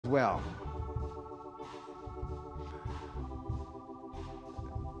well.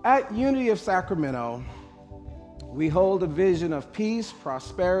 At Unity of Sacramento, we hold a vision of peace,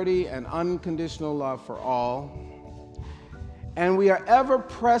 prosperity, and unconditional love for all. And we are ever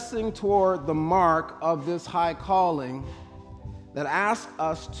pressing toward the mark of this high calling that asks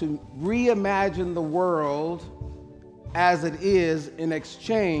us to reimagine the world as it is in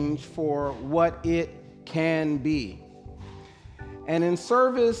exchange for what it can be. And in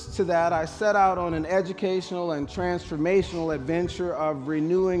service to that, I set out on an educational and transformational adventure of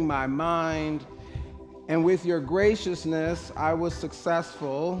renewing my mind. And with your graciousness, I was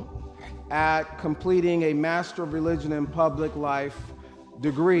successful at completing a Master of Religion and Public Life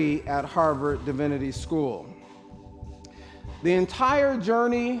degree at Harvard Divinity School. The entire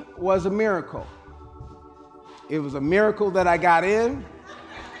journey was a miracle. It was a miracle that I got in.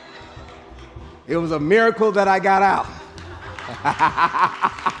 It was a miracle that I got out.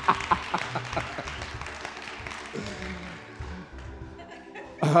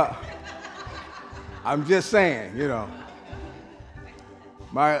 I'm just saying, you know.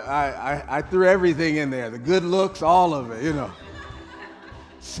 I threw everything in there, the good looks, all of it, you know.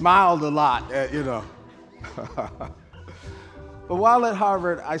 Smiled a lot, you know. But while at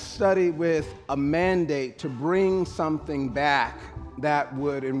Harvard, I studied with a mandate to bring something back that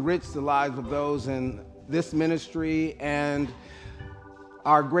would enrich the lives of those in this ministry and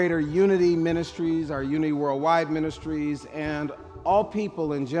our greater Unity ministries, our Unity Worldwide ministries, and all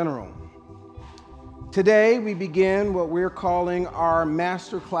people in general. Today, we begin what we're calling our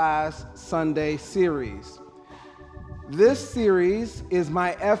Masterclass Sunday series. This series is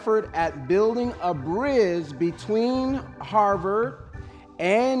my effort at building a bridge between Harvard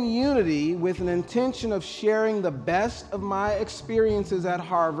and Unity with an intention of sharing the best of my experiences at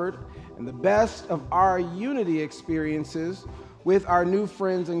Harvard and the best of our Unity experiences with our new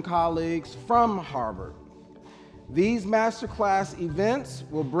friends and colleagues from Harvard. These masterclass events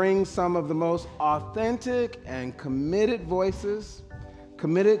will bring some of the most authentic and committed voices,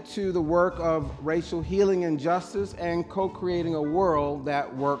 committed to the work of racial healing and justice and co-creating a world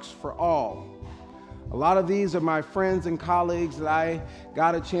that works for all. A lot of these are my friends and colleagues that I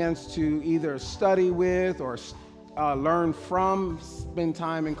got a chance to either study with or learn from, spend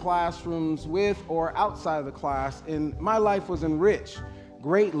time in classrooms with, or outside of the class. And my life was enriched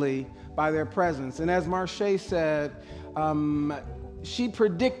greatly by their presence. And as Marche said, she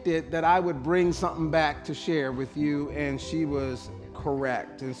predicted that I would bring something back to share with you, and she was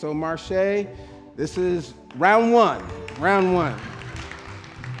correct. And so Marche, this is round one.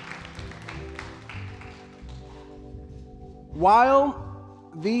 While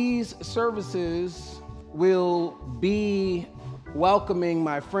these services will be welcoming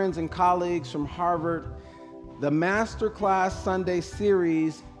my friends and colleagues from Harvard, the Masterclass Sunday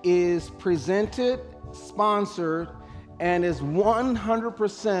series is presented, sponsored, and is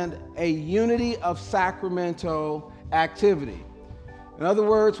 100% a Unity of Sacramento activity. In other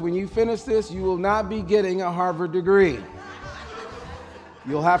words, when you finish this, you will not be getting a Harvard degree.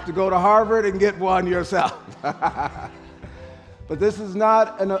 You'll have to go to Harvard and get one yourself. But this is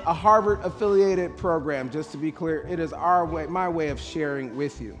not a Harvard-affiliated program, just to be clear. It is my way of sharing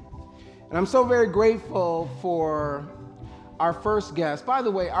with you. And I'm so very grateful for our first guest. By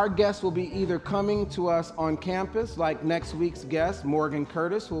the way, our guest will be either coming to us on campus, like next week's guest, Morgan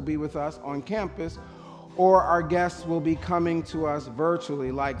Curtis, will be with us on campus, or our guests will be coming to us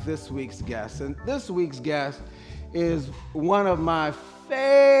virtually, like this week's guest. And this week's guest is one of my favorite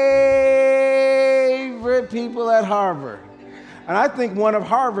people at Harvard. And I think one of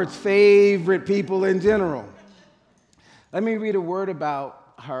Harvard's favorite people in general. Let me read a word about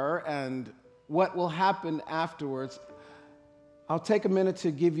her and what will happen afterwards. I'll take a minute to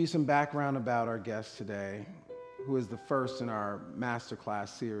give you some background about our guest today, who is the first in our Masterclass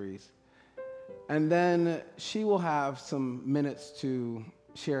series. And then she will have some minutes to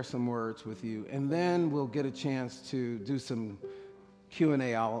share some words with you. And then we'll get a chance to do some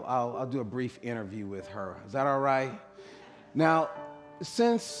Q&A. I'll do a brief interview with her. Is that all right? Now,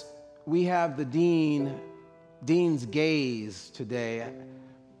 since we have the Dean's gaze today,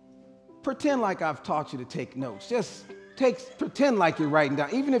 pretend like I've taught you to take notes. Just pretend like you're writing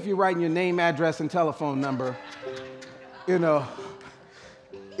down. Even if you're writing your name, address, and telephone number, you know,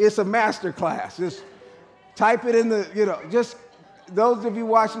 it's a master class. Just type it in the, just those of you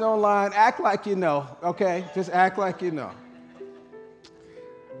watching online, act like you know, okay? Just act like you know.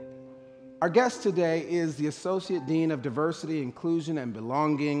 Our guest today is the Associate Dean of Diversity, Inclusion, and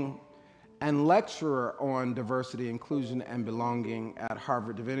Belonging, and lecturer on diversity, inclusion, and belonging at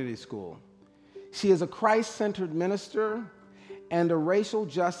Harvard Divinity School. She is a Christ-centered minister and a racial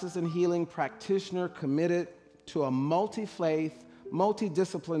justice and healing practitioner committed to a multi-faith,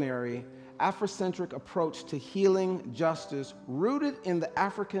 multidisciplinary, Afrocentric approach to healing justice rooted in the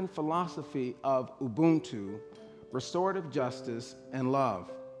African philosophy of Ubuntu, restorative justice, and love.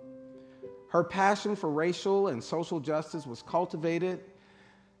 Her passion for racial and social justice was cultivated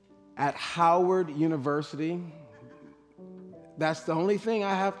at Howard University. That's the only thing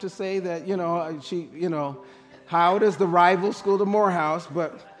I have to say that, Howard is the rival school to Morehouse,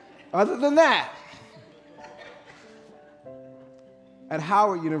 but other than that, at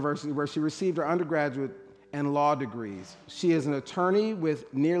Howard University, where she received her undergraduate and law degrees. She is an attorney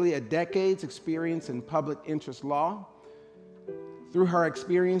with nearly a decade's experience in public interest law. Through her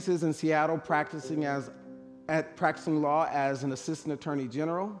experiences in Seattle practicing law as an assistant attorney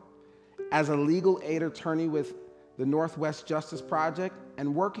general, as a legal aid attorney with the Northwest Justice Project,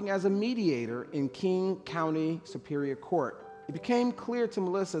 and working as a mediator in King County Superior Court, it became clear to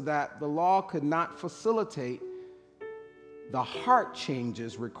Melissa that the law could not facilitate the heart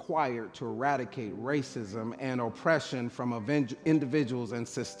changes required to eradicate racism and oppression from individuals and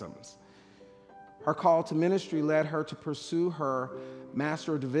systems. Her call to ministry led her to pursue her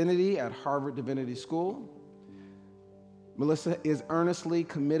Master of Divinity at Harvard Divinity School. Melissa is earnestly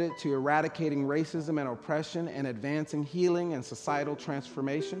committed to eradicating racism and oppression and advancing healing and societal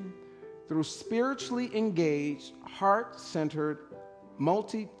transformation through spiritually engaged, heart-centered,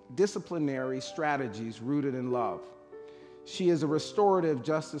 multidisciplinary strategies rooted in love. She is a restorative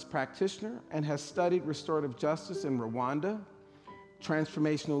justice practitioner and has studied restorative justice in Rwanda,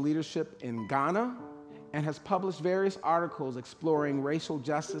 transformational leadership in Ghana, and has published various articles exploring racial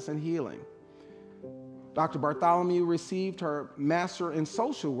justice and healing. Dr. Bartholomew received her Master in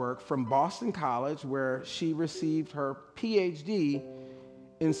Social Work from Boston College, where she received her PhD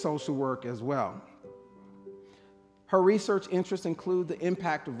in social work as well. Her research interests include the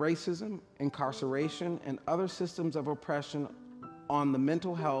impact of racism, incarceration, and other systems of oppression on the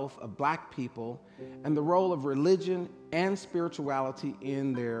mental health of Black people and the role of religion and spirituality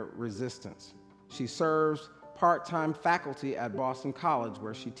in their resistance. She serves part-time faculty at Boston College,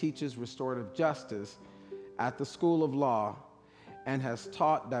 where she teaches restorative justice at the School of Law and has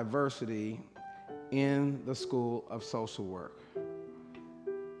taught diversity in the School of Social Work.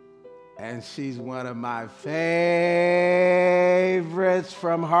 And she's one of my favorites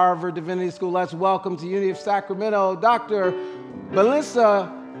from Harvard Divinity School. Let's welcome to Unity of Sacramento, Dr.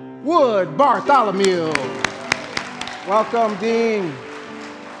 Melissa Wood Bartholomew. Welcome, Dean.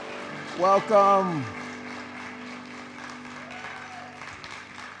 Welcome.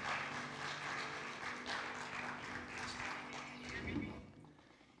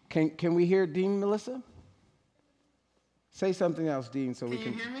 Can we hear Dean, Melissa? Say something else, Dean, so we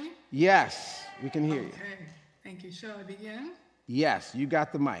can. Can you hear me? Yes, we can hear you. Okay, thank you. Shall I begin? Yes, you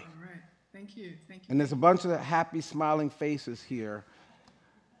got the mic. All right, thank you. And there's a bunch of happy, smiling faces here.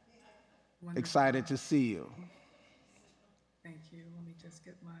 Wonderful. Excited to see you. Thank you. Let me just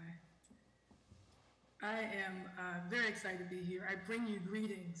get I am very excited to be here. I bring you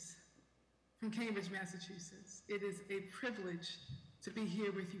greetings from Cambridge, Massachusetts. It is a privilege to be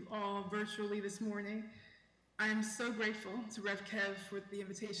here with you all virtually this morning. I'm so grateful to Rev Kev for the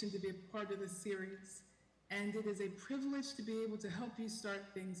invitation to be a part of this series, and it is a privilege to be able to help you start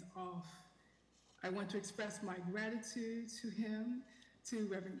things off. I want to express my gratitude to him, to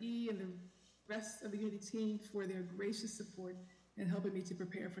Reverend E, and the rest of the Unity team for their gracious support in helping me to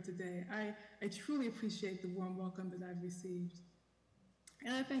prepare for today. I truly appreciate the warm welcome that I've received.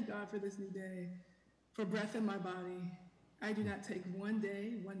 And I thank God for this new day, for breath in my body. I do not take one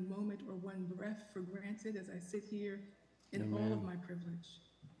day, one moment, or one breath for granted as I sit here in Amen. all of my privilege,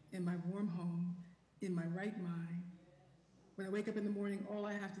 in my warm home, in my right mind. When I wake up in the morning, all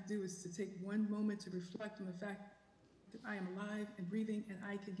I have to do is to take one moment to reflect on the fact that I am alive and breathing, and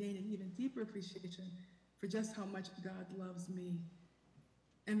I can gain an even deeper appreciation for just how much God loves me.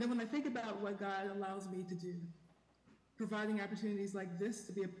 And then when I think about what God allows me to do, providing opportunities like this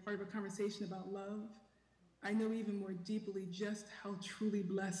to be a part of a conversation about love, I know even more deeply just how truly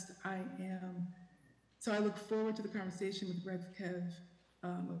blessed I am. So I look forward to the conversation with Rev Kev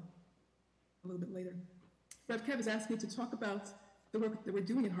a little bit later. Rev Kev has asked me to talk about the work that we're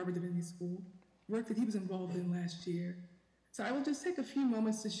doing at Harvard Divinity School, work that he was involved in last year. So I will just take a few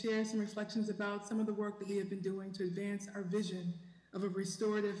moments to share some reflections about some of the work that we have been doing to advance our vision of a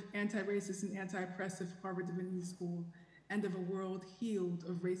restorative, anti-racist, and anti-oppressive Harvard Divinity School, and of a world healed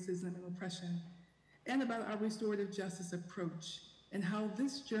of racism and oppression, and about our restorative justice approach, and how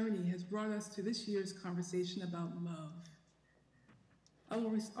this journey has brought us to this year's conversation about love.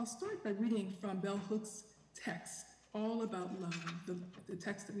 I'll start by reading from Bell Hooks' text all about love, the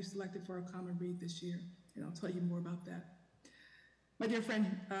text that we selected for our common read this year, and I'll tell you more about that. My dear friend,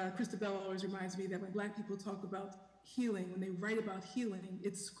 Christabel always reminds me that when Black people talk about healing, when they write about healing,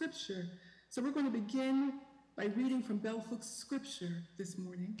 it's scripture. So we're going to begin by reading from Bell Hook's scripture this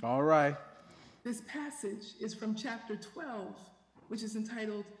morning. All right. This passage is from chapter 12, which is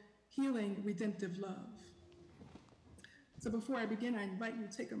entitled Healing Redemptive Love. So before I begin, I invite you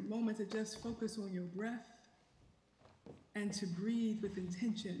to take a moment to just focus on your breath and to breathe with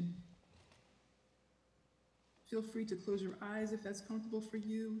intention. Feel free to close your eyes if that's comfortable for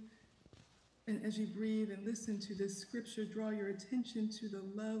you. And as you breathe and listen to this scripture, draw your attention to the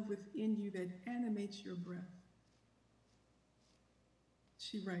love within you that animates your breath.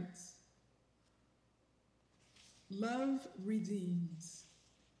 She writes, "Love redeems.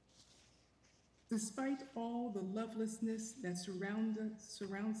 Despite all the lovelessness that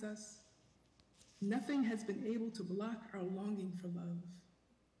surrounds us, nothing has been able to block our longing for love,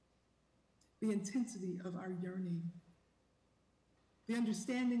 the intensity of our yearning. The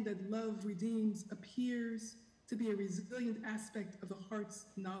understanding that love redeems appears to be a resilient aspect of the heart's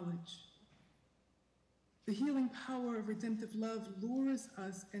knowledge. The healing power of redemptive love lures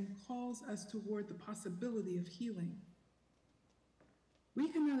us and calls us toward the possibility of healing. We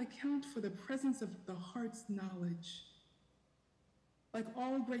cannot account for the presence of the heart's knowledge. Like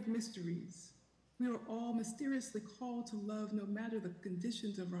all great mysteries, we are all mysteriously called to love no matter the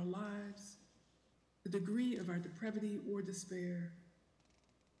conditions of our lives, the degree of our depravity or despair.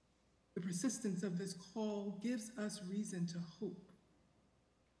 The persistence of this call gives us reason to hope.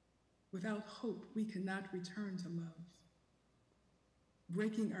 Without hope, we cannot return to love.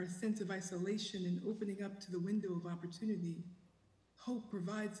 Breaking our sense of isolation and opening up to the window of opportunity, hope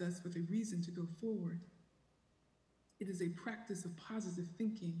provides us with a reason to go forward. It is a practice of positive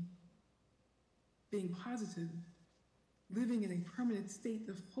thinking. Being positive, living in a permanent state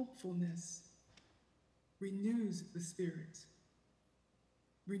of hopefulness, renews the spirit,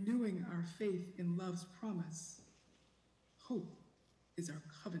 renewing our faith in love's promise. Hope is our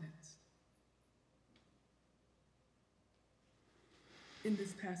covenant. In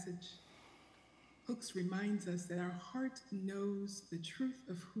this passage, Hooks reminds us that our heart knows the truth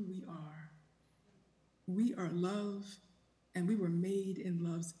of who we are. We are love, and we were made in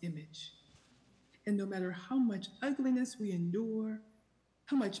love's image. And no matter how much ugliness we endure,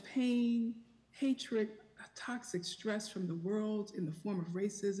 how much pain, hatred, toxic stress from the world in the form of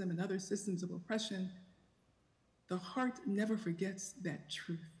racism and other systems of oppression, the heart never forgets that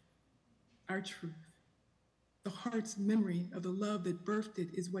truth, our truth. The heart's memory of the love that birthed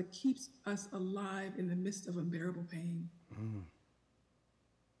it is what keeps us alive in the midst of unbearable pain.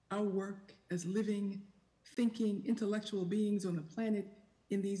 Our work as living, thinking, intellectual beings on the planet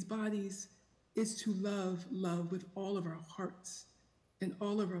in these bodies is to love with all of our hearts and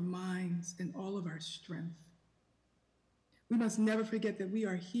all of our minds and all of our strength. We must never forget that we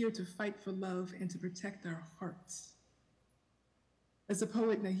are here to fight for love and to protect our hearts. As the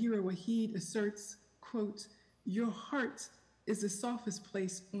poet Nahira Waheed asserts, quote, "Your heart is the softest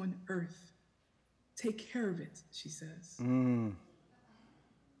place on earth. Take care of it," she says.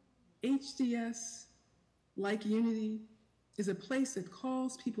 HDS, like Unity, is a place that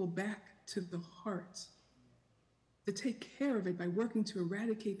calls people back to the heart, to take care of it by working to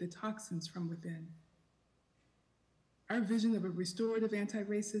eradicate the toxins from within. Our vision of a restorative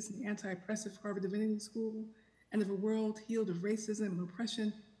anti-racist and anti-oppressive Harvard Divinity School and of a world healed of racism and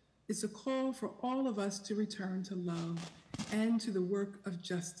oppression is a call for all of us to return to love and to the work of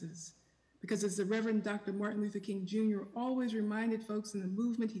justice. Because as the Reverend Dr. Martin Luther King Jr. always reminded folks in the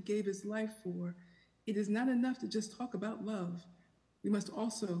movement he gave his life for, it is not enough to just talk about love. We must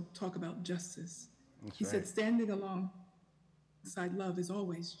also talk about justice. He said, standing alongside love is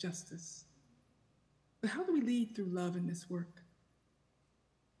always justice. But how do we lead through love in this work?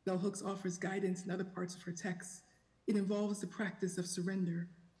 Bell Hooks offers guidance in other parts of her text. It involves the practice of surrender.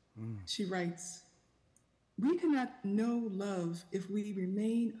 She writes, "We cannot know love if we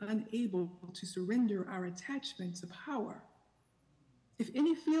remain unable to surrender our attachment to power. If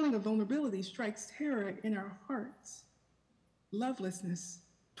any feeling of vulnerability strikes terror in our hearts, lovelessness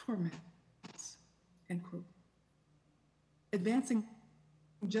torments," end quote. Advancing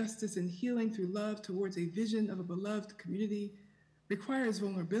justice and healing through love towards a vision of a beloved community requires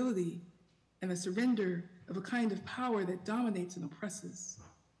vulnerability and the surrender of a kind of power that dominates and oppresses.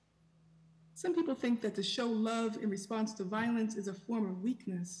 Some people think that to show love in response to violence is a form of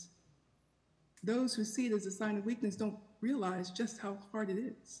weakness. Those who see it as a sign of weakness don't realize just how hard it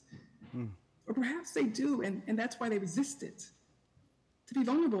is. Or perhaps they do, and that's why they resist it. To be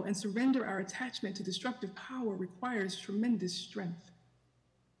vulnerable and surrender our attachment to destructive power requires tremendous strength.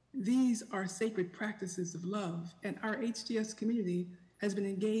 These are sacred practices of love, and our HDS community has been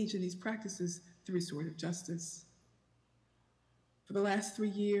engaged in these practices through restorative justice. For the last 3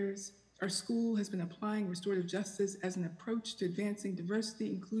 years, our school has been applying restorative justice as an approach to advancing diversity,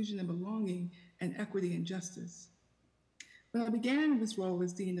 inclusion, and belonging, and equity and justice. When I began this role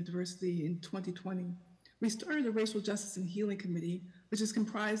as Dean of Diversity in 2020, we started a Racial Justice and Healing Committee, which is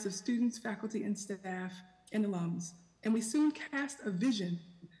comprised of students, faculty, and staff, and alums. And we soon cast a vision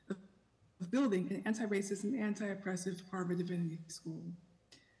of building an anti-racist and anti-oppressive Harvard Divinity School.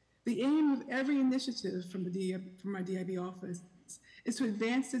 The aim of every initiative from our DIB office is to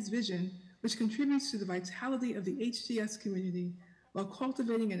advance this vision, which contributes to the vitality of the HDS community while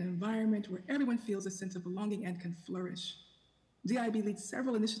cultivating an environment where everyone feels a sense of belonging and can flourish. DIB leads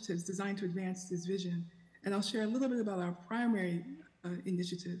several initiatives designed to advance this vision, and I'll share a little bit about our primary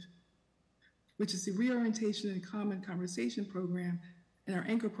initiative, which is the Reorientation and Common Conversation Program, and our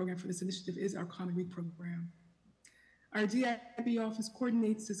anchor program for this initiative is our Common Read program. Our DIB office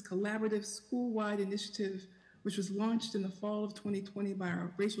coordinates this collaborative school-wide initiative, which was launched in the fall of 2020 by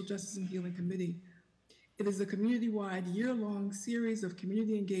our Racial Justice and Healing Committee. It is a community-wide, year-long series of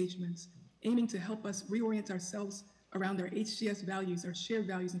community engagements aiming to help us reorient ourselves around our HGS values, our shared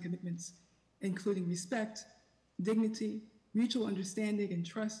values and commitments, including respect, dignity, mutual understanding, and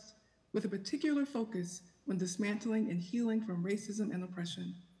trust, with a particular focus on dismantling and healing from racism and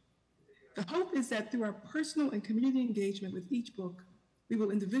oppression. The hope is that through our personal and community engagement with each book, we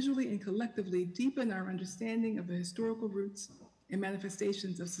will individually and collectively deepen our understanding of the historical roots and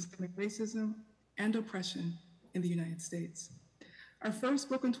manifestations of systemic racism and oppression in the United States. Our first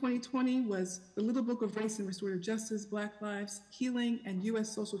book in 2020 was The Little Book of Race and Restorative Justice, Black Lives, Healing, and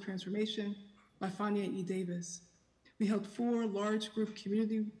U.S. Social Transformation by Fania E. Davis. We held 4 large group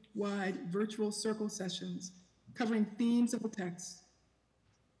community-wide virtual circle sessions covering themes of the text.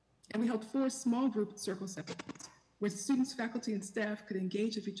 And we held 4 small group circle sessions where students, faculty, and staff could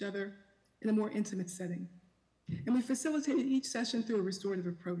engage with each other in a more intimate setting. And we facilitated each session through a restorative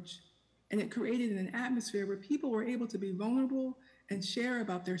approach. And it created an atmosphere where people were able to be vulnerable and share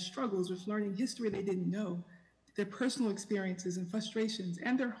about their struggles with learning history they didn't know, their personal experiences and frustrations,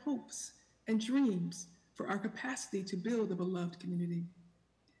 and their hopes and dreams for our capacity to build a beloved community.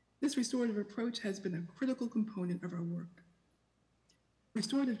 This restorative approach has been a critical component of our work.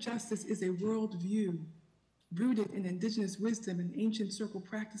 Restorative justice is a worldview rooted in indigenous wisdom and ancient circle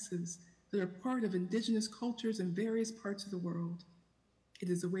practices that are part of indigenous cultures in various parts of the world. It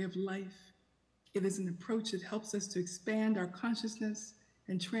is a way of life. It is an approach that helps us to expand our consciousness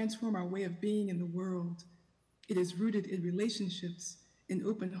and transform our way of being in the world. It is rooted in relationships, in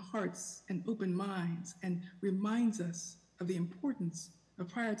open hearts and open minds, and reminds us of the importance of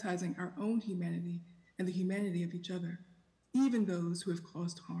prioritizing our own humanity and the humanity of each other, even those who have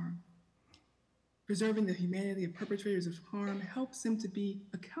caused harm. Preserving the humanity of perpetrators of harm helps them to be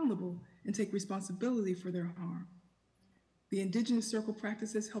accountable and take responsibility for their harm. The indigenous circle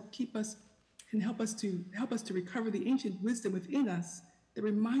practices can help us to recover the ancient wisdom within us that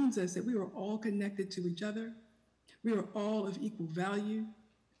reminds us that we are all connected to each other. We are all of equal value.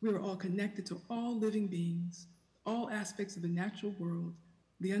 We are all connected to all living beings, all aspects of the natural world,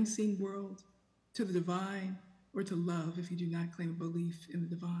 the unseen world, to the divine, or to love if you do not claim a belief in the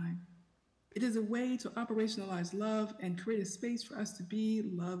divine. It is a way to operationalize love and create a space for us to be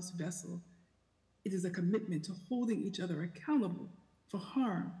love's vessel. It is a commitment to holding each other accountable for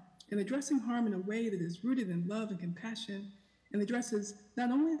harm and addressing harm in a way that is rooted in love and compassion and addresses not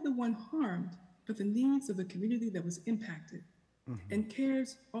only the one harmed, but the needs of the community that was impacted, and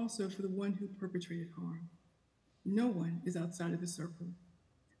cares also for the one who perpetrated harm. No one is outside of the circle.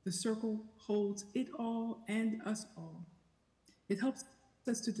 The circle holds it all and us all. It helps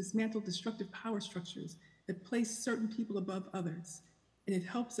us to dismantle destructive power structures that place certain people above others, and it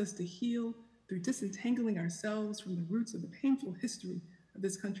helps us to heal through disentangling ourselves from the roots of the painful history of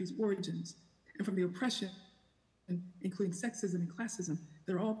this country's origins and from the oppression, including sexism and classism,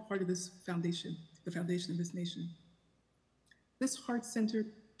 that are all part of this foundation, the foundation of this nation. This heart-centered,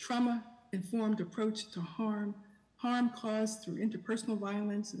 trauma-informed approach to harm caused through interpersonal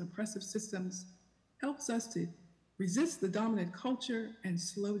violence and oppressive systems, helps us to resist the dominant culture and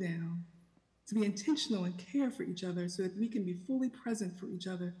slow down, to be intentional and care for each other so that we can be fully present for each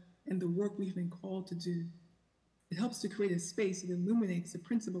other and the work we've been called to do. It helps to create a space that illuminates the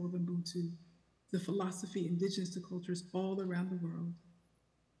principle of Ubuntu, the philosophy indigenous to cultures all around the world.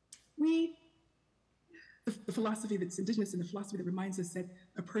 The philosophy that's indigenous and the philosophy that reminds us that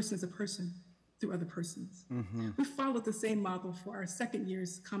a person is a person, through other persons. We followed the same model for our second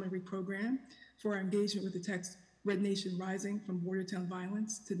year's Common Read program for our engagement with the text Red Nation Rising from Bordertown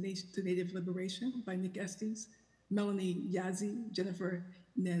Violence to Native Liberation by Nick Estes, Melanie Yazzie, Jennifer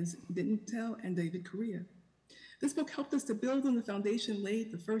Nez Dintel, and David Correa. This book helped us to build on the foundation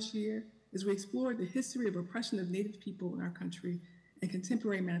laid the first year as we explored the history of oppression of Native people in our country and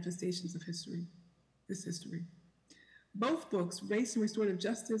contemporary manifestations of this history. Both books, Race and Restorative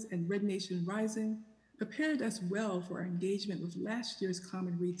Justice and Red Nation Rising, prepared us well for our engagement with last year's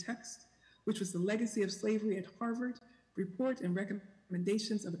Common Read text, which was The Legacy of Slavery at Harvard, Report and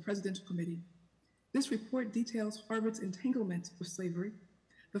Recommendations of the Presidential Committee. This report details Harvard's entanglement with slavery,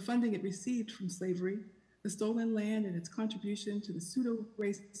 the funding it received from slavery, the stolen land, and its contribution to the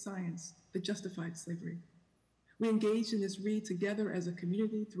pseudo-race science that justified slavery. We engaged in this read together as a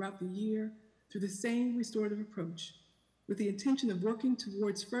community throughout the year through the same restorative approach, with the intention of working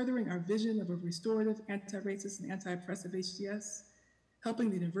towards furthering our vision of a restorative, anti-racist, and anti-oppressive HDS, helping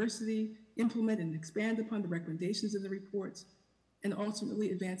the university implement and expand upon the recommendations in the report, and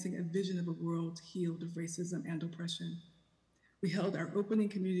ultimately advancing a vision of a world healed of racism and oppression. We held our opening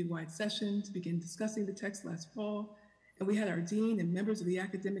community-wide session to begin discussing the text last fall, and we had our dean and members of the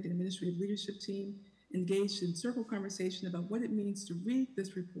academic and administrative leadership team engaged in circle conversation about what it means to read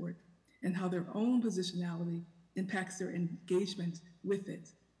this report and how their own positionality impacts their engagement with it.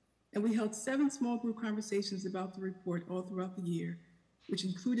 And we held 7 small group conversations about the report all throughout the year, which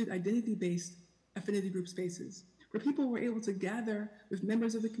included identity-based affinity group spaces, where people were able to gather with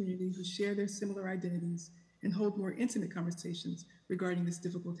members of the community who share their similar identities and hold more intimate conversations regarding this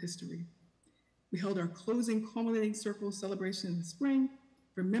difficult history. We held our closing culminating circle celebration in the spring,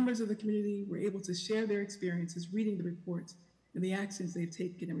 where members of the community were able to share their experiences reading the report and the actions they've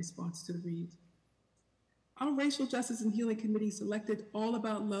taken in response to the read. Our Racial Justice and Healing Committee selected All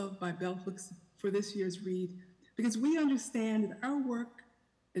About Love by Bell Hooks for this year's read because we understand that our work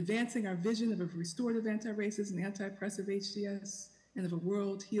advancing our vision of a restorative anti-racist and anti-oppressive HDS and of a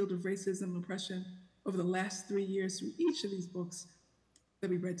world healed of racism and oppression over the last 3 years through each of these books that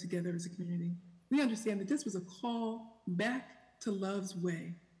we read together as a community. We understand that this was a call back to love's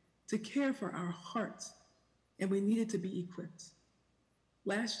way, to care for our hearts, and we needed to be equipped.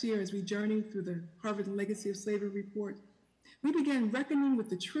 Last year, as we journeyed through the Harvard Legacy of Slavery report, we began reckoning with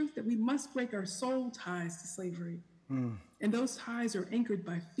the truth that we must break our soul ties to slavery. And those ties are anchored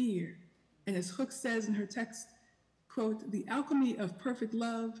by fear. And as Hooks says in her text, quote, the alchemy of perfect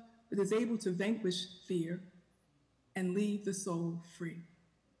love that is able to vanquish fear and leave the soul free.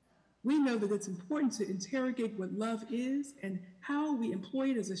 We know that it's important to interrogate what love is and how we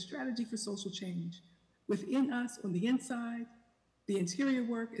employ it as a strategy for social change within us on the inside, the interior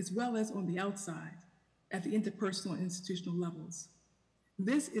work, as well as on the outside at the interpersonal and institutional levels.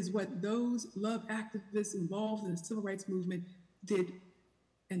 This is what those love activists involved in the civil rights movement did,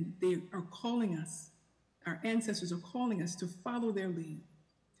 and they are calling us, our ancestors are calling us to follow their lead.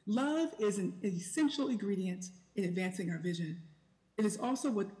 Love is an essential ingredient in advancing our vision. It is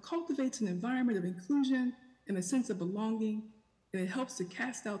also what cultivates an environment of inclusion and a sense of belonging, and it helps to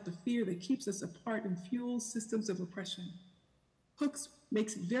cast out the fear that keeps us apart and fuels systems of oppression. Hooks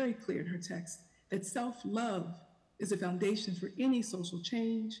makes it very clear in her text that self-love is a foundation for any social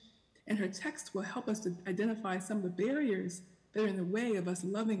change, and her text will help us to identify some of the barriers that are in the way of us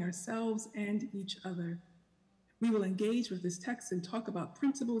loving ourselves and each other. We will engage with this text and talk about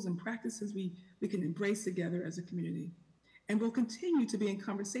principles and practices we can embrace together as a community. And we'll continue to be in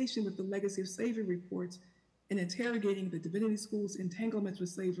conversation with the Legacy of Slavery reports and interrogating the Divinity School's entanglements with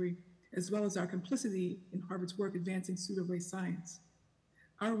slavery, as well as our complicity in Harvard's work advancing pseudo-race science.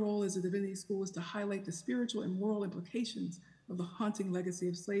 Our role as a Divinity School is to highlight the spiritual and moral implications of the haunting legacy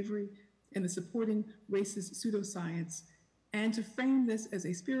of slavery and the supporting racist pseudoscience, and to frame this as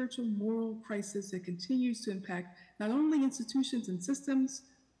a spiritual moral crisis that continues to impact not only institutions and systems,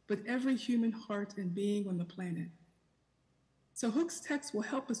 but every human heart and being on the planet. So Hooks' text will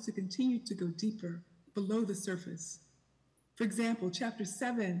help us to continue to go deeper, below the surface. For example, chapter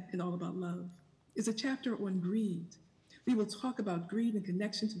 7 in All About Love is a chapter on greed. We will talk about greed in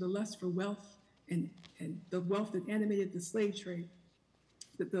connection to the lust for wealth and the wealth that animated the slave trade,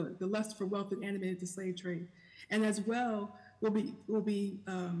 the lust for wealth that animated the slave trade. And as well, and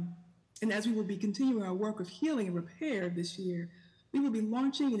as we will be continuing our work of healing and repair this year, we will be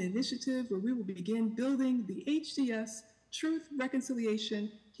launching an initiative where we will begin building the HDS Truth,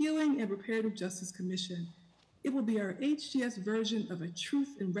 Reconciliation, Healing, and Reparative Justice Commission. It will be our HDS version of a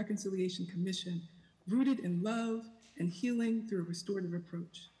Truth and Reconciliation Commission, rooted in love and healing through a restorative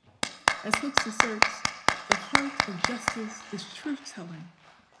approach. As Hooks asserts, the heart of justice is truth-telling,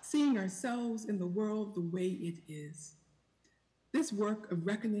 seeing ourselves in the world the way it is. This work of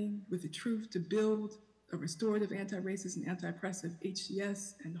reckoning with the truth to build a restorative anti-racist and anti-oppressive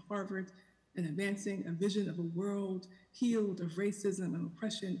HCS and Harvard and advancing a vision of a world healed of racism and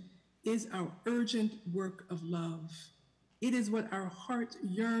oppression is our urgent work of love. It is what our heart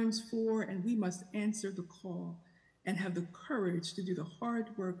yearns for, and we must answer the call and have the courage to do the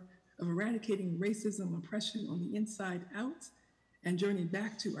hard work of eradicating racism and oppression on the inside out and journey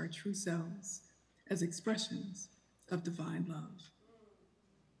back to our true selves as expressions of divine love.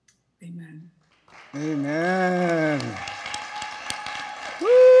 Amen. Amen.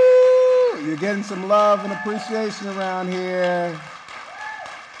 Woo! You're getting some love and appreciation around here.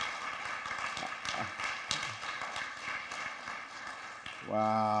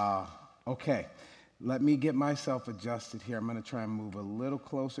 Wow. Okay. Let me get myself adjusted here. I'm going to try and move a little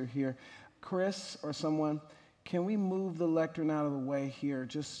closer here. Chris or someone, can we move the lectern out of the way here,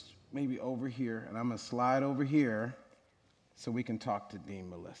 just maybe over here? And I'm going to slide over here so we can talk to Dean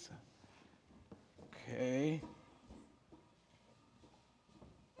Melissa. Okay.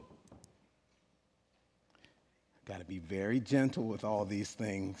 Got to be very gentle with all these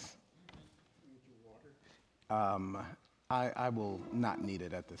things. I will not need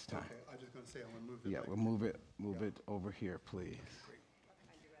it at this time. Okay, I was just going to say, I'm going to move the Yeah, we'll move it over here, please.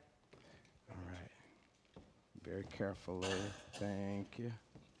 All right. Very carefully. Thank you.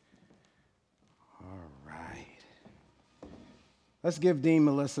 All right. Let's give Dean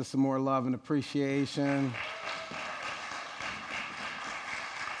Melissa some more love and appreciation.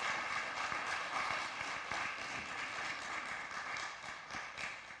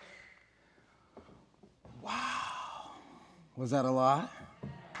 Wow. Was that a lot?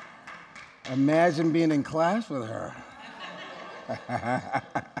 Imagine being in class with her.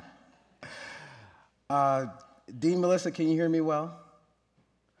 Dean Melissa, can you hear me well?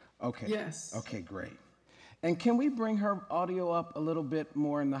 Okay. Yes. Okay, great. And can we bring her audio up a little bit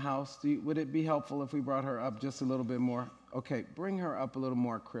more in the house? Would it be helpful if we brought her up just a little bit more? Okay, bring her up a little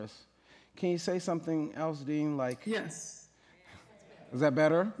more, Chris. Can you say something else, Dean? Like, Yes. Is that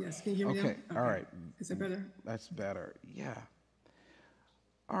better? Yes. Can you hear me Okay, now? all right. Is that better? That's better, yeah.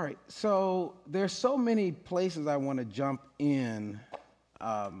 All right, so there's so many places I want to jump in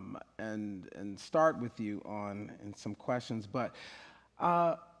and start with you on in some questions, but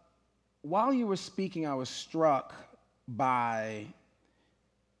while you were speaking, I was struck by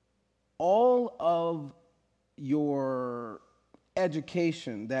all of your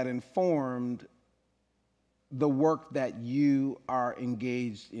education that informed the work that you are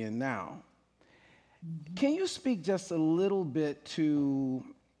engaged in now. Mm-hmm. Can you speak just a little bit to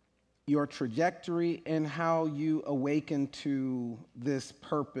your trajectory and how you awakened to this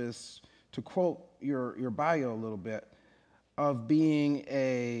purpose, to quote your bio a little bit, of being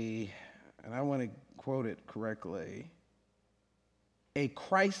and I want to quote it correctly, a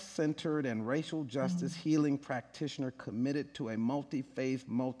Christ-centered and racial justice healing practitioner committed to a multi-faith,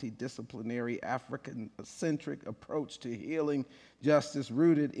 multidisciplinary, African-centric approach to healing justice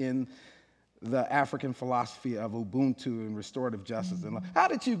rooted in the African philosophy of Ubuntu and restorative justice and love. How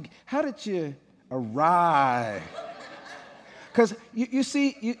did you arrive? Because you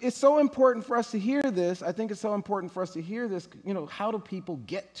see, it's so important for us to hear this. I think it's so important for us to hear this. You know, how do people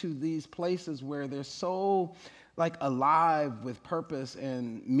get to these places where they're so like alive with purpose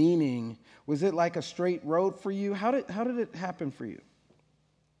and meaning? Was it like a straight road for you? How did it happen for you?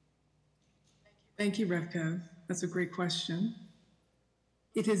 Thank you, Rev Kev. That's a great question.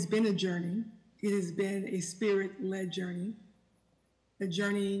 It has been a journey. It has been a spirit-led journey, a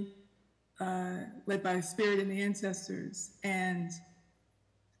journey led by spirit and the ancestors. And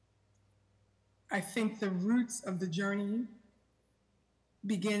I think the roots of the journey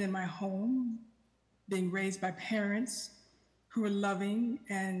began in my home, being raised by parents who were loving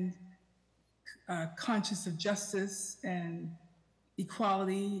and conscious of justice and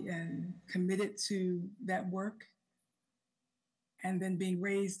equality and committed to that work. And then being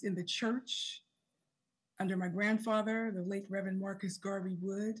raised in the church under my grandfather, the late Reverend Marcus Garvey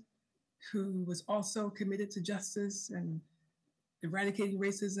Wood, who was also committed to justice and eradicating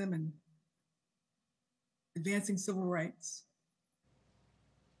racism and advancing civil rights.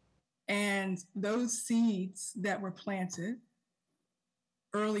 And those seeds that were planted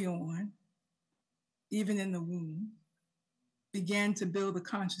early on, even in the womb, began to build a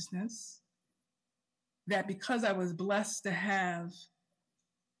consciousness that because I was blessed to have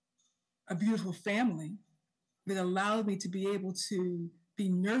a beautiful family that allowed me to be able to be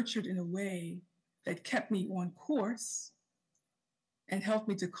nurtured in a way that kept me on course and helped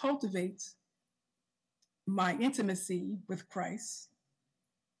me to cultivate my intimacy with Christ,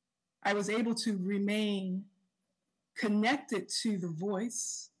 I was able to remain connected to the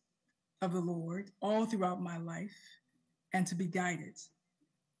voice of the Lord all throughout my life and to be guided.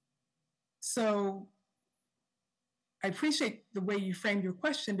 So I appreciate the way you framed your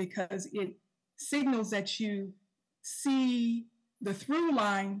question because it signals that you see the through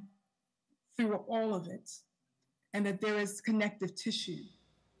line through all of it and that there is connective tissue.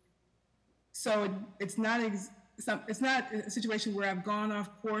 So it's not a situation where I've gone off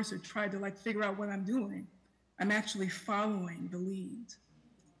course or tried to like figure out what I'm doing. I'm actually following the lead.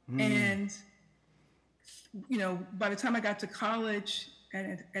 And, you know, by the time I got to college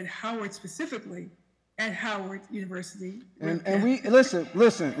and at Howard specifically, at Howard University. And we,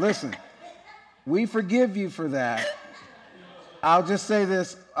 listen. We forgive you for that. I'll just say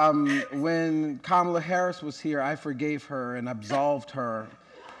this. When Kamala Harris was here, I forgave her and absolved her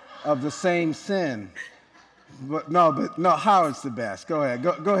of the same sin. But no, Howard's the best. Go ahead.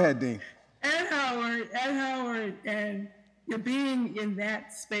 Go ahead, Dean. At Howard, and you're being in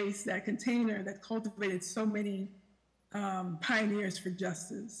that space, that container that cultivated so many pioneers for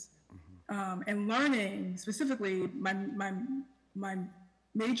justice. And learning, specifically, my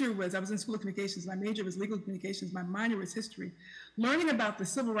major was, I was in school of communications, my major was legal communications, my minor was history. Learning about the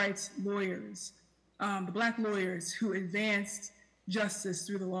civil rights lawyers, the Black lawyers who advanced justice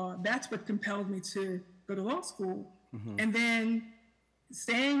through the law, that's what compelled me to go to law school. And then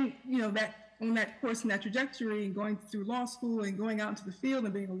staying, you know, on that course and that trajectory and going through law school and going out into the field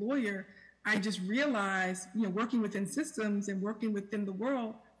and being a lawyer, I just realized, you know, working within systems and working within the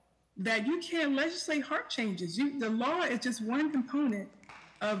world, that you can't legislate heart changes. The law is just one component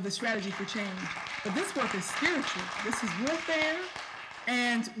of the strategy for change. But this work is spiritual. This is warfare,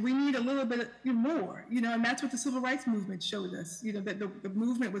 and we need a little bit more, you know, and that's what the civil rights movement showed us. You know, that the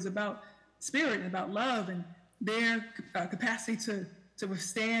movement was about spirit and about love, and their capacity to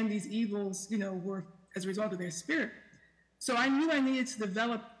withstand these evils, you know, were as a result of their spirit. So I knew I needed to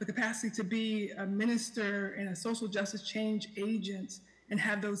develop the capacity to be a minister and a social justice change agent and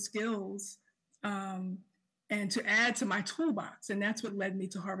have those skills and to add to my toolbox. And that's what led me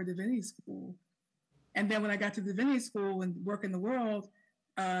to Harvard Divinity School. And then when I got to Divinity School and work in the world,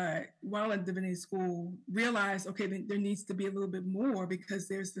 while at Divinity School, realized, okay, there needs to be a little bit more because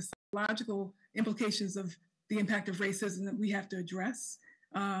there's the psychological implications of the impact of racism that we have to address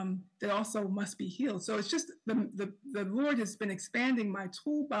that also must be healed. So it's just the Lord has been expanding my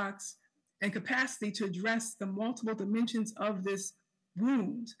toolbox and capacity to address the multiple dimensions of this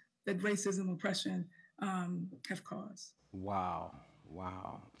wound that racism and oppression have caused. Wow,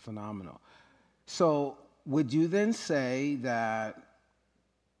 phenomenal. So would you then say that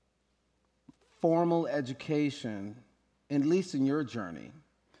formal education, at least in your journey,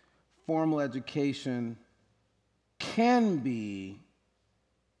 formal education can be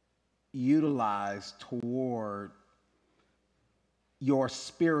utilized toward your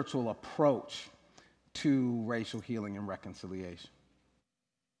spiritual approach to racial healing and reconciliation?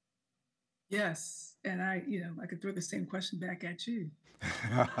 Yes, and I could throw the same question back at you.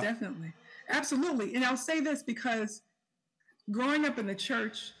 Definitely, absolutely. And I'll say this because growing up in the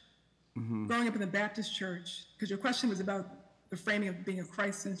church, growing up in the Baptist church, because your question was about the framing of being a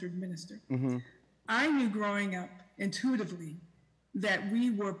Christ-centered minister. I knew growing up intuitively that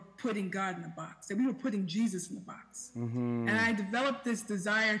we were putting God in a box, that we were putting Jesus in the box. And I developed this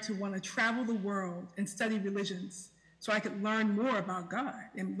desire to want to travel the world and study religions so I could learn more about God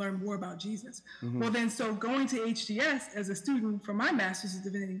and learn more about Jesus. Well, then, so going to HDS as a student for my Master's of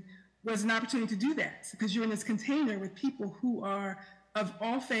Divinity was an opportunity to do that because you're in this container with people who are of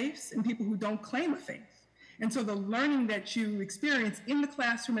all faiths and people who don't claim a faith. And so the learning that you experience in the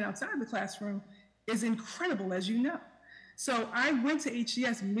classroom and outside the classroom is incredible, as you know. So I went to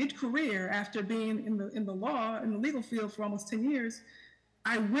HDS mid-career after being in the law, in the legal field for almost 10 years.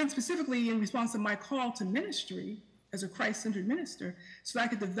 I went specifically in response to my call to ministry as a Christ-centered minister so that I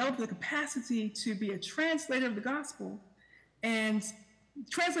could develop the capacity to be a translator of the gospel and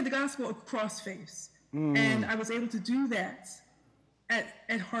translate the gospel across faiths. And I was able to do that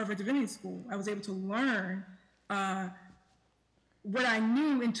at Harvard Divinity School. I was able to learn what I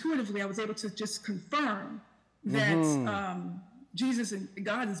knew intuitively. I was able to just confirm that Jesus and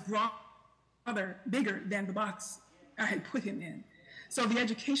God is broader, bigger than the box I had put him in. So the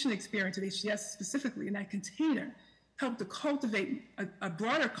education experience at HDS specifically in that container helped to cultivate a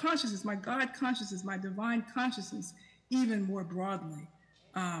broader consciousness, my God consciousness, my divine consciousness, even more broadly.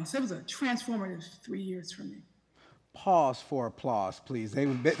 So it was a transformative 3 years for me. Pause for applause, please.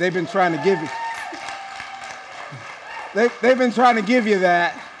 They've been trying to give you. They've been trying to give you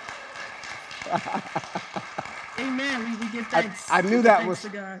that. Amen. We give thanks. I knew that was.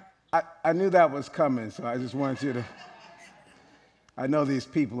 I knew that was coming, so I just wanted you to, I know these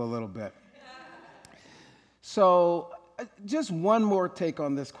people a little bit. So just one more take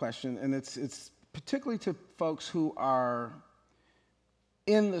on this question, and it's particularly to folks who are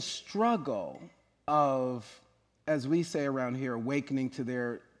in the struggle of, as we say around here, awakening to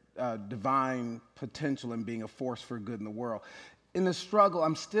their divine potential and being a force for good in the world. In the struggle,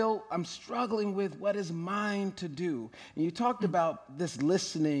 I'm struggling with what is mine to do. And you talked about this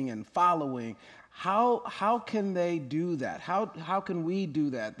listening and following. How can they do that? How can we do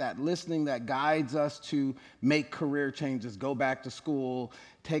that? That listening that guides us to make career changes, go back to school,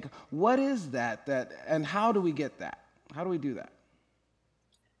 what is that and how do we get that? How do we do that?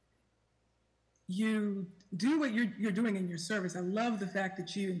 You do what you're doing in your service. I love the fact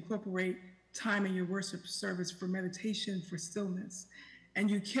that you incorporate time in your worship service for meditation, for stillness, and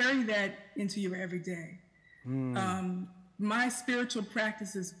you carry that into your everyday. My spiritual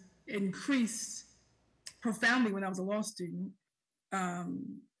practices increased profoundly when I was a law student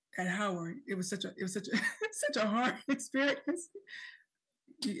at Howard. It was such a such a hard experience.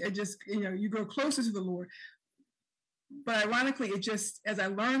 You grow closer to the Lord. But ironically, as I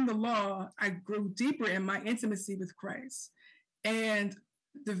learned the law, I grew deeper in my intimacy with Christ and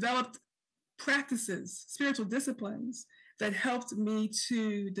developed practices, spiritual disciplines that helped me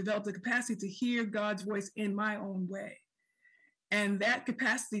to develop the capacity to hear God's voice in my own way. And that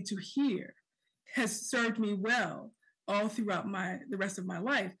capacity to hear has served me well all throughout the rest of my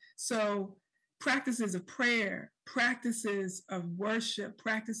life. So practices of prayer, practices of worship,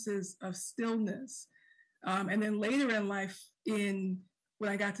 practices of stillness, and then later in life, when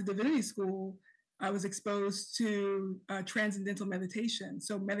I got to divinity school, I was exposed to transcendental meditation.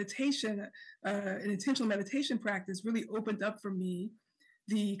 So meditation, an intentional meditation practice really opened up for me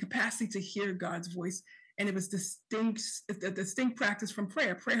the capacity to hear God's voice. And it was a distinct practice from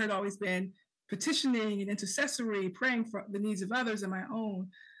prayer. Prayer had always been petitioning and intercessory, praying for the needs of others and my own.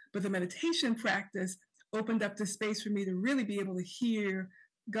 But the meditation practice opened up the space for me to really be able to hear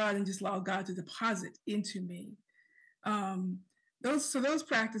God and just allow God to deposit into me. Those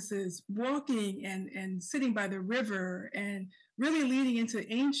practices, walking and sitting by the river and really leading into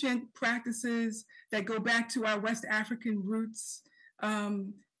ancient practices that go back to our West African roots,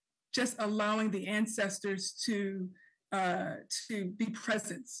 just allowing the ancestors to be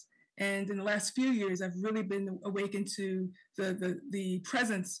present. And in the last few years, I've really been awakened to the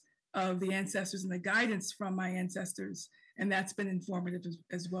presence of the ancestors and the guidance from my ancestors. And that's been informative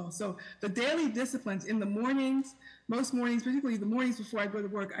as well. So the daily disciplines in the mornings, most mornings, particularly the mornings before I go to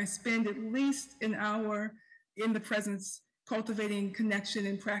work, I spend at least an hour in the presence, cultivating connection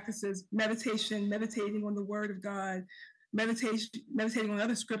and practices, meditating on the word of God, meditating on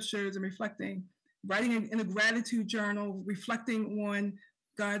other scriptures and reflecting, writing in a gratitude journal, reflecting on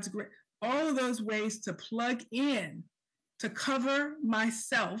God's grace, all of those ways to plug in, to cover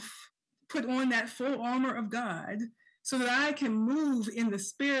myself, put on that full armor of God, so that I can move in the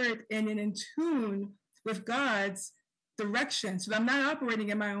spirit and in tune with God's direction, so that I'm not operating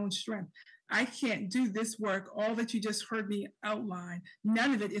in my own strength. I can't do this work, all that you just heard me outline.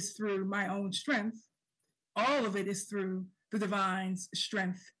 None of it is through my own strength. All of it is through the divine's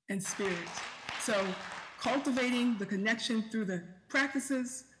strength and spirit. So cultivating the connection through the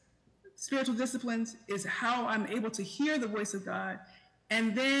practices, spiritual disciplines, is how I'm able to hear the voice of God,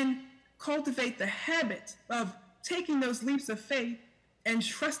 and then cultivate the habit of taking those leaps of faith and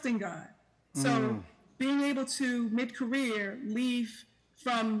trusting God. So being able to mid-career leave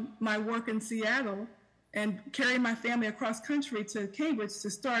from my work in Seattle and carry my family across country to Cambridge to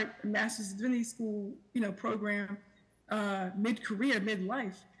start a Master's of Divinity School, program mid-career,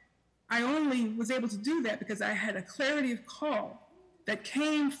 mid-life. I only was able to do that because I had a clarity of call that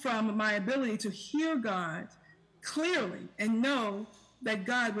came from my ability to hear God clearly and know that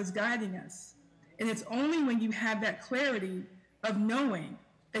God was guiding us. And it's only when you have that clarity of knowing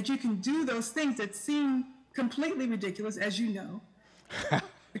that you can do those things that seem completely ridiculous, as you know,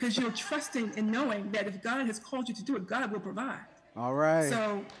 because you're trusting and knowing that if God has called you to do it, God will provide. All right.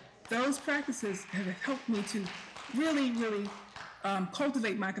 So those practices have helped me to really, really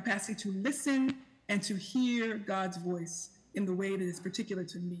cultivate my capacity to listen and to hear God's voice in the way that is particular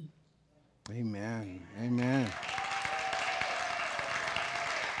to me. Amen. Amen.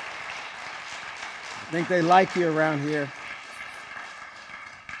 I think they like you around here.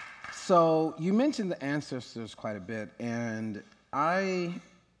 So you mentioned the ancestors quite a bit, and I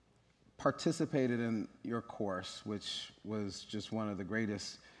participated in your course, which was just one of the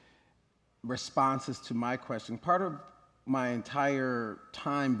greatest responses to my question. Part of my entire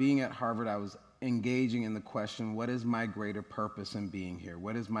time being at Harvard, I was engaging in the question, what is my greater purpose in being here?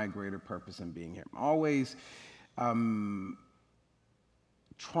 What is my greater purpose in being here? I'm always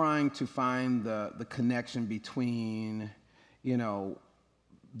trying to find the connection between, you know,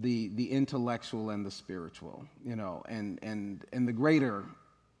 the intellectual and the spiritual, you know, and the greater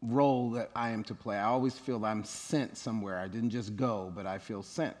role that I am to play. I always feel I'm sent somewhere. I didn't just go, but I feel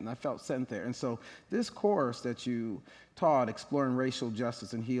sent, and I felt sent there. And so this course that you taught, Exploring Racial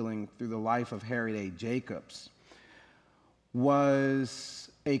Justice and Healing Through the Life of Harriet A. Jacobs,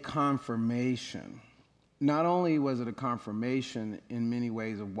 was a confirmation. Not only was it a confirmation in many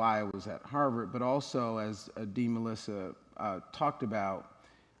ways of why I was at Harvard, but also, as Dean Melissa talked about,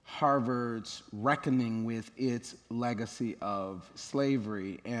 Harvard's reckoning with its legacy of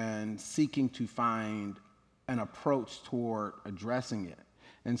slavery and seeking to find an approach toward addressing it.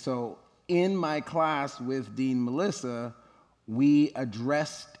 And so in my class with Dean Melissa, we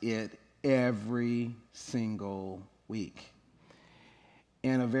addressed it every single week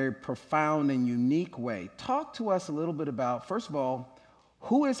in a very profound and unique way. Talk to us a little bit about, first of all,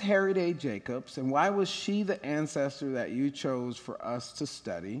 who is Harriet A. Jacobs, and why was she the ancestor that you chose for us to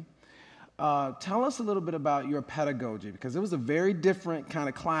study? Tell us a little bit about your pedagogy, because it was a very different kind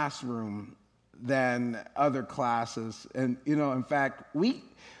of classroom than other classes. And, you know, in fact,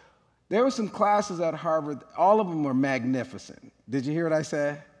 there were some classes at Harvard, all of them were magnificent. Did you hear what I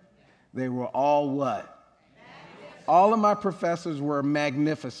said? They were all what? Magnificent. All of my professors were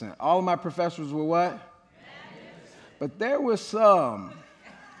magnificent. All of my professors were what? Magnificent. But there were some.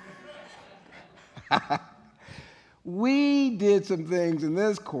 We did some things in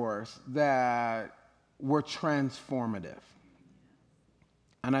this course that were transformative.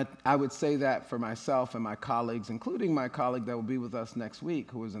 And I would say that for myself and my colleagues, including my colleague that will be with us next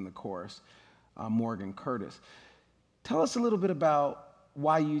week, who is in the course, Morgan Curtis. Tell us a little bit about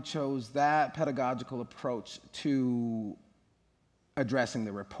why you chose that pedagogical approach to addressing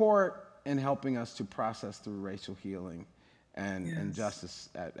the report and helping us to process through racial healing and justice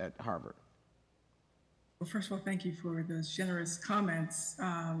at Harvard. Well, first of all, thank you for those generous comments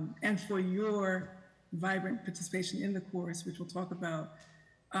and for your vibrant participation in the course, which we'll talk about.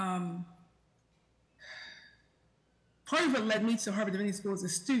 Part of what led me to Harvard Divinity School as a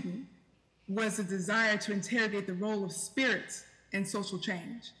student was a desire to interrogate the role of spirits in social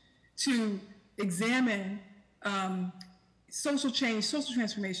change, to examine social change, social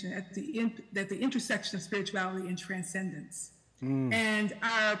transformation at the intersection of spirituality and transcendence. And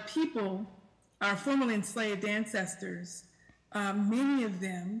our people, our formerly enslaved ancestors, many of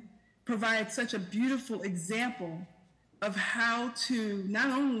them provide such a beautiful example of how to not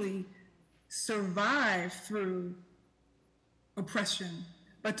only survive through oppression,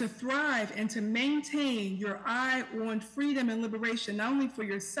 but to thrive and to maintain your eye on freedom and liberation, not only for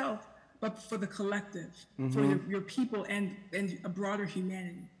yourself, but for the collective, for your people and a broader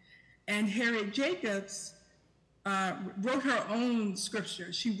humanity. And Harriet Jacobs wrote her own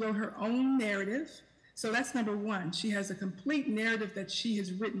scripture. She wrote her own narrative. So that's number one. She has a complete narrative that she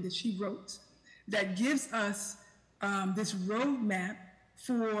has written, that she wrote, that gives us this roadmap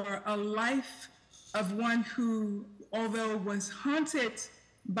for a life of one who, although was haunted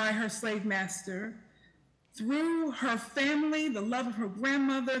by her slave master, through her family, the love of her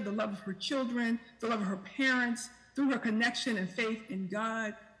grandmother, the love of her children, the love of her parents, through her connection and faith in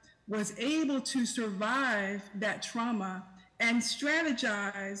God, was able to survive that trauma and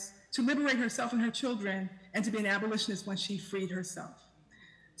strategize to liberate herself and her children and to be an abolitionist when she freed herself.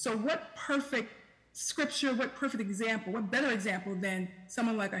 So what perfect scripture, what perfect example, what better example than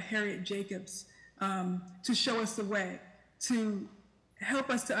someone like a Harriet Jacobs to show us the way, to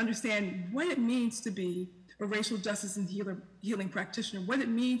help us to understand what it means to be a racial justice and healing practitioner, what it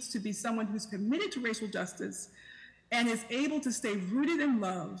means to be someone who's committed to racial justice and is able to stay rooted in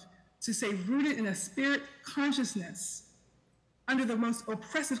love, to stay rooted in a spirit consciousness under the most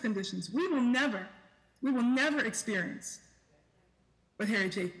oppressive conditions. We will never experience what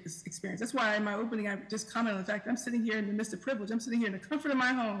Harriet Jacobs experienced. That's why in my opening, I just commented on the fact that I'm sitting here in the midst of privilege. I'm sitting here in the comfort of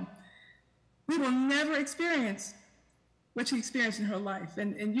my home. We will never experience what she experienced in her life.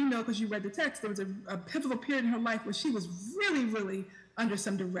 And you know, because you read the text, there was a pivotal period in her life where she was really, really under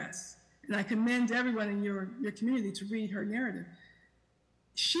some duress. And I commend everyone in your community to read her narrative.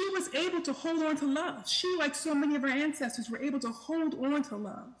 She was able to hold on to love. She, like so many of her ancestors, were able to hold on to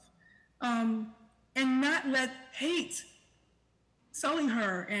love and not let hate sully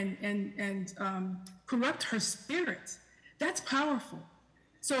her and corrupt her spirit. That's powerful.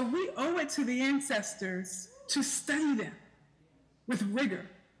 So we owe it to the ancestors to study them with rigor.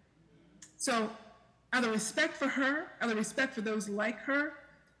 So out of respect for her, out of respect for those like her,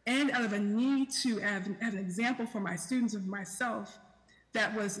 and out of a need to have an example for my students and myself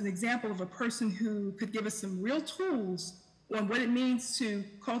that was an example of a person who could give us some real tools on what it means to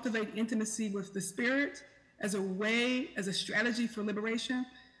cultivate intimacy with the Spirit as a way, as a strategy for liberation.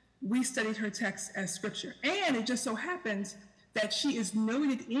 We studied her text as scripture. And it just so happens that she is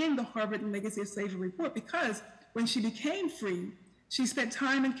noted in the Harvard and Legacy of Slavery report because when she became free, she spent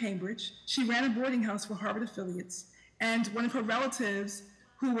time in Cambridge. She ran a boarding house for Harvard affiliates. And one of her relatives,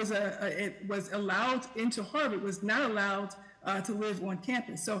 who was allowed into Harvard, was not allowed to live on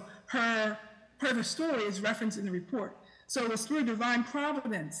campus. So part of her story is referenced in the report. So it was through divine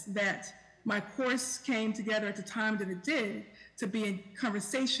providence that my course came together at the time that it did to be in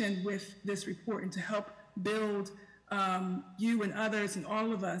conversation with this report and to help build you and others and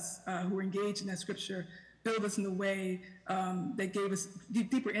all of us who were engaged in that scripture, build us in a way that gave us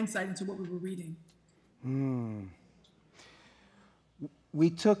deeper insight into what we were reading. We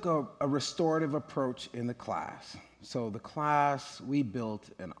took a restorative approach in the class. So the class, we built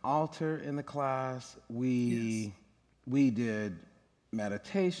an altar in the class. We did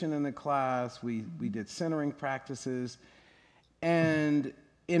meditation in the class. We did centering practices. And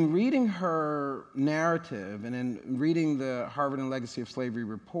in reading her narrative and in reading the Harvard and Legacy of Slavery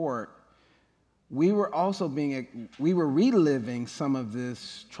report, we were also reliving some of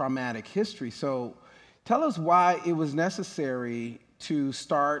this traumatic history. So tell us why it was necessary to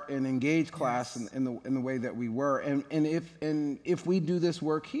start and engage class in the way that we were, and if we do this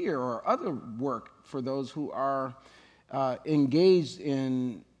work here or other work for those who are engaged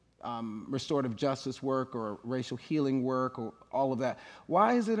in restorative justice work or racial healing work or all of that,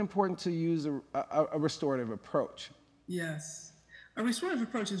 why is it important to use a restorative approach? Yes. A restorative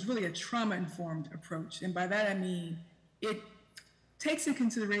approach is really a trauma-informed approach, and by that I mean it takes in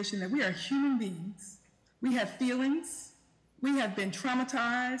consideration that we are human beings. We have feelings. We have been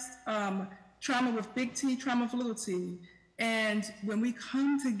traumatized, trauma with big T, trauma with little t. And when we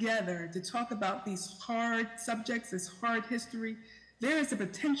come together to talk about these hard subjects, this hard history, there is a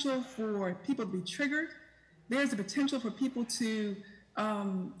potential for people to be triggered. There's a potential for people to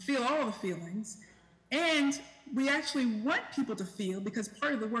feel all the feelings. And we actually want people to feel, because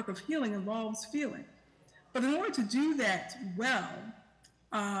part of the work of healing involves feeling. But in order to do that well,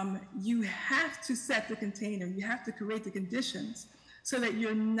 you have to set the container, you have to create the conditions so that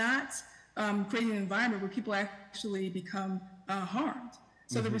you're not creating an environment where people actually become harmed.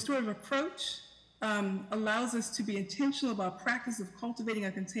 So the restorative approach allows us to be intentional about practice of cultivating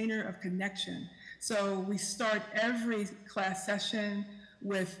a container of connection. So we start every class session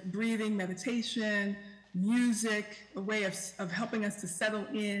with breathing, meditation, music, a way of helping us to settle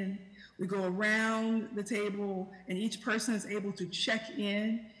in. We go around the table and each person is able to check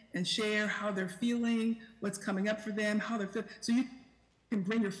in and share how they're feeling, what's coming up for them, how they're feeling. So you can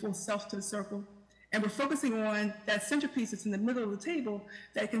bring your full self to the circle. And we're focusing on that centerpiece that's in the middle of the table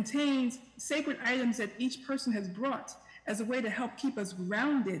that contains sacred items that each person has brought as a way to help keep us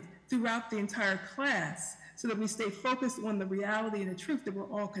grounded throughout the entire class so that we stay focused on the reality and the truth that we're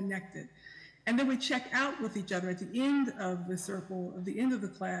all connected. And then we check out with each other at the end of the circle, at the end of the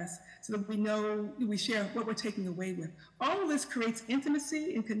class, so that we know, we share what we're taking away with. All of this creates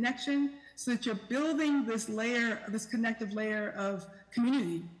intimacy and connection so that you're building this layer, this connective layer of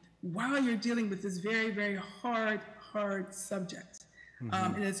community while you're dealing with this very, very hard subject.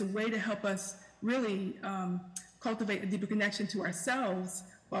 And it's a way to help us really cultivate a deeper connection to ourselves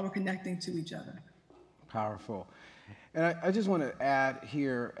while we're connecting to each other. Powerful. And I just want to add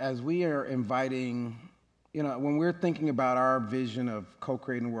here, as we are inviting, when we're thinking about our vision of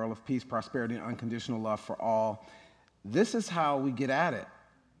co-creating a world of peace, prosperity, and unconditional love for all, this is how we get at it.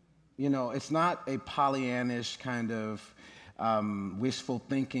 It's not a Pollyannish kind of wishful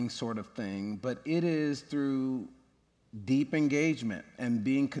thinking sort of thing, but it is through deep engagement and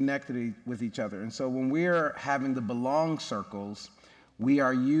being connected with each other. And so when we're having the belong circles, we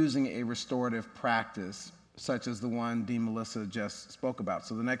are using a restorative practice such as the one Dean Melissa just spoke about.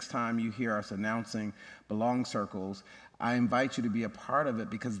 So the next time you hear us announcing belong circles, I invite you to be a part of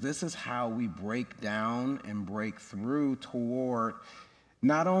it, because this is how we break down and break through toward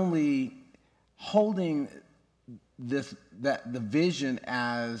not only holding the vision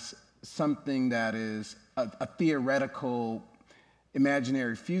as something that is a theoretical,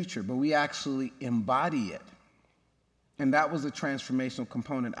 imaginary future, but we actually embody it. And that was a transformational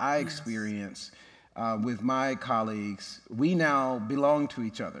component I experienced with my colleagues. We now belong to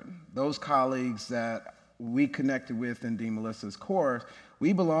each other. Those colleagues that we connected with in Dean Melissa's course,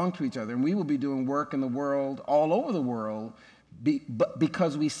 we belong to each other, and we will be doing work in the world, all over the world,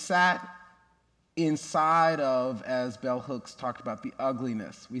 because we sat inside of, as Bell Hooks talked about, the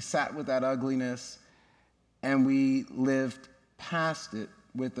ugliness. We sat with that ugliness and we lived past it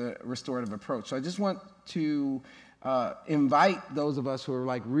with a restorative approach. So I just want to invite those of us who are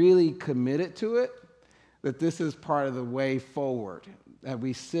like really committed to it, that this is part of the way forward, that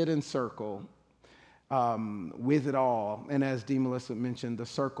we sit in circle with it all. And as Dee Melissa mentioned, the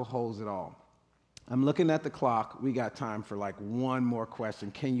circle holds it all. I'm looking at the clock. We got time for like one more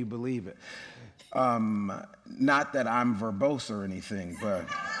question. Can you believe it? Not that I'm verbose or anything, but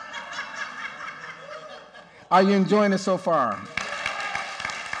are you enjoying it so far?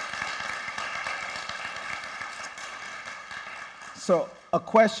 So a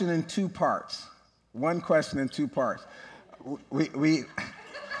question in two parts. One question in two parts. We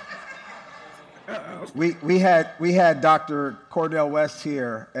had Dr. Cordell West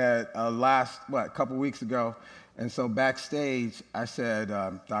here at a couple weeks ago, and so backstage I said,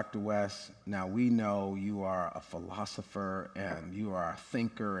 Dr. West, now we know you are a philosopher and you are a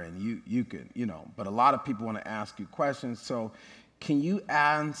thinker and you can, but a lot of people want to ask you questions, so can you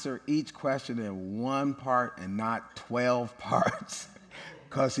answer each question in one part and not 12 parts?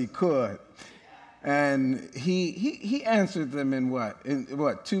 Because he could. And he answered them in what?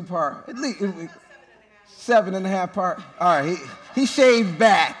 Two part? At least 7.5 part. All right, he shaved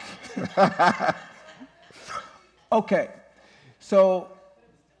back. Okay, so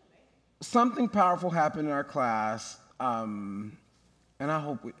something powerful happened in our class, and I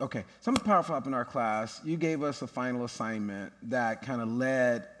hope something powerful happened in our class. You gave us a final assignment that kind of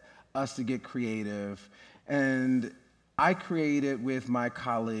led us to get creative, and I created with my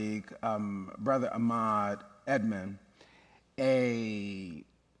colleague, Brother Ahmad Edmond, a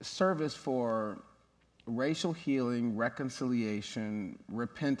service for racial healing, reconciliation,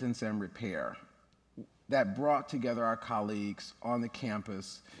 repentance, and repair that brought together our colleagues on the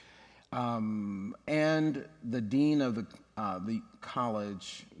campus and the dean of the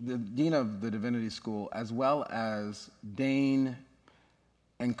college, the dean of the Divinity School, as well as Dane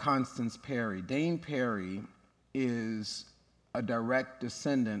and Constance Perry. Dane Perry is a direct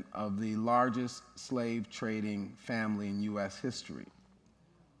descendant of the largest slave trading family in U.S. history.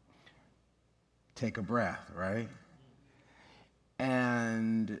 Take a breath, right?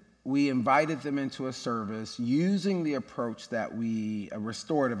 And we invited them into a service using the approach a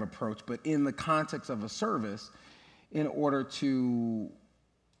restorative approach, but in the context of a service, in order to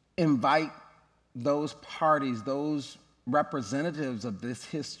invite those parties, those representatives of this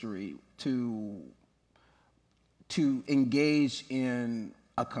history to engage in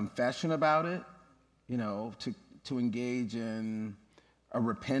a confession about it, to engage in a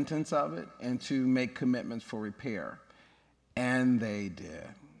repentance of it, and to make commitments for repair. And they did.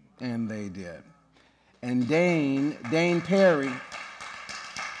 And they did. And Dane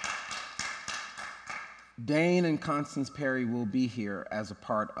and Constance Perry will be here as a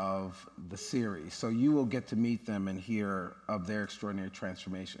part of the series. So you will get to meet them and hear of their extraordinary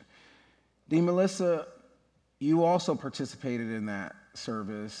transformation. Dee Melissa, you also participated in that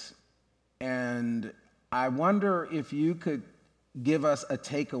service. And I wonder if you could give us your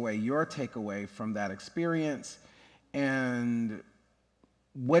takeaway from that experience, and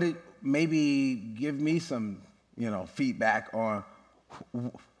maybe give me some, feedback on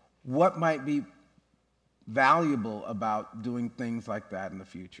what might be valuable about doing things like that in the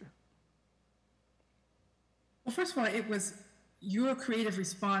future. Well, first of all, it was your creative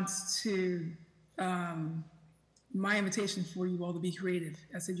response to my invitation for you all to be creative.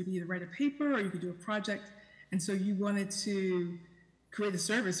 I said you could either write a paper or you could do a project. And so you wanted to create a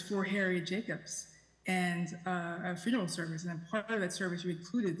service for Harriet Jacobs and a funeral service. And part of that service, you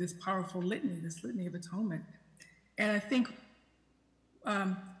included this powerful litany, this litany of atonement. And I think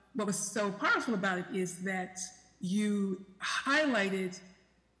what was so powerful about it is that you highlighted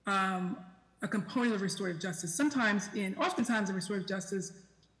a component of restorative justice. Oftentimes in restorative justice,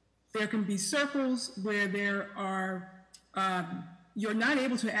 there can be circles where you're not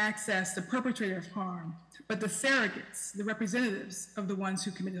able to access the perpetrator of harm, but the surrogates, the representatives of the ones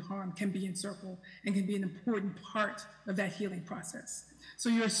who committed harm, can be in circle and can be an important part of that healing process. So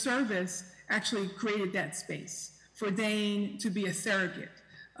your service actually created that space for Dane to be a surrogate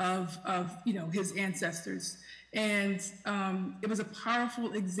of his ancestors. And it was a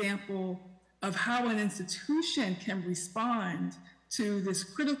powerful example of how an institution can respond to this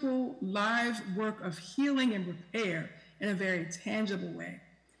critical live work of healing and repair in a very tangible way.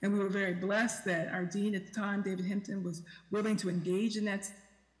 And we were very blessed that our dean at the time, David Himpton, was willing to engage in that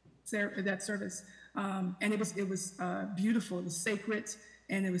service. And it was beautiful, it was sacred,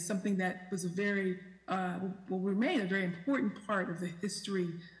 and it was something that was will remain a very important part of the history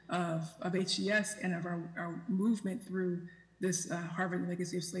of HES and of our movement through this Harvard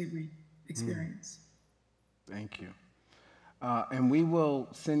Legacy of Slavery experience. Thank you. And we will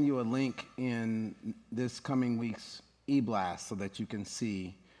send you a link in this coming week's e-blast so that you can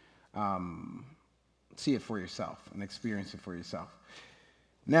see it for yourself and experience it for yourself.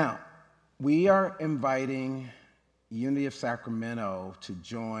 Now, we are inviting Unity of Sacramento to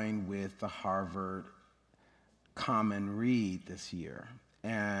join with the Harvard Common Read this year.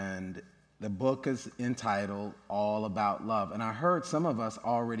 And the book is entitled All About Love. And I heard some of us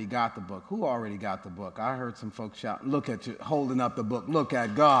already got the book. Who already got the book? I heard some folks shout, look at you, holding up the book. Look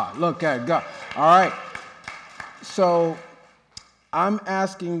at God. Look at God. All right. So I'm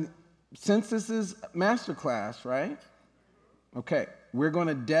asking, since this is masterclass, right? Okay. We're going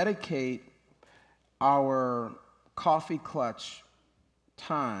to dedicate our coffee clutch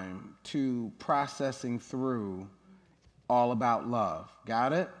time to processing through All About Love.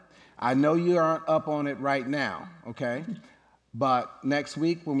 Got it? I know you aren't up on it right now, okay? But next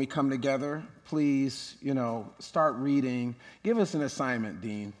week when we come together, please, start reading. Give us an assignment,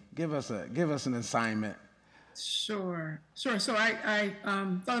 Dean. Give us an assignment. Sure. So I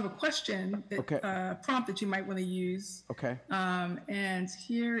thought of a question, prompt that you might want to use. Okay. And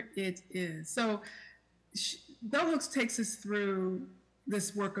here it is. So Bell Hooks takes us through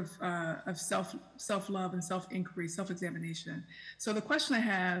this work of self-love and self-inquiry, self-examination. So the question I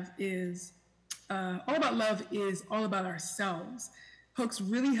have is, All About Love is all about ourselves. Hooks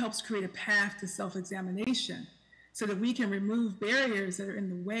really helps create a path to self-examination so that we can remove barriers that are in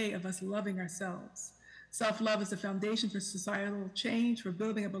the way of us loving ourselves. Self-love is the foundation for societal change, for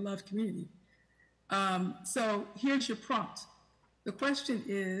building a beloved community. So here's your prompt. The question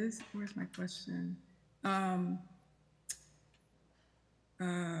is, where's my question?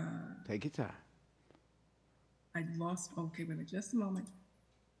 Take your time. I lost, okay, wait just a moment.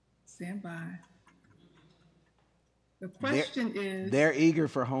 Stand by. The question is... They're eager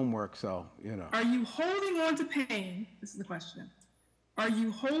for homework, so, Are you holding on to pain? This is the question. Are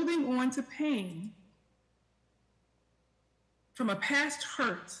you holding on to pain from a past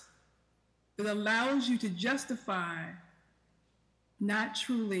hurt that allows you to justify not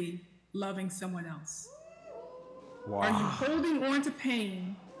truly loving someone else? Wow. Are you holding on to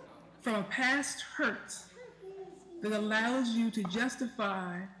pain from a past hurt that allows you to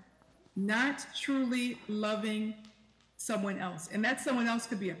justify not truly loving someone else? And that someone else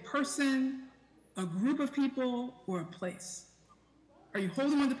could be a person, a group of people, or a place. Are you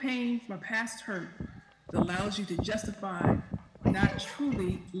holding on to pain from a past hurt that allows you to justify not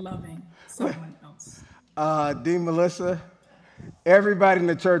truly loving someone else? Dean Melissa, everybody in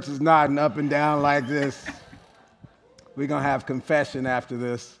the church is nodding up and down like this. We're going to have confession after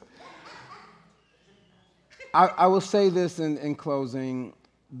this. I will say this in closing.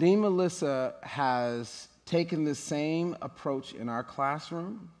 Dean Melissa has taken the same approach in our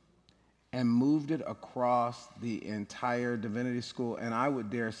classroom and moved it across the entire divinity school, and I would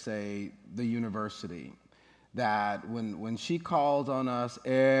dare say the university, that when she calls on us,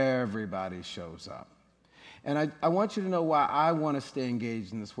 everybody shows up. And I want you to know why I want to stay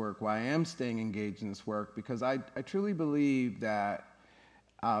engaged in this work, why I am staying engaged in this work, because I truly believe that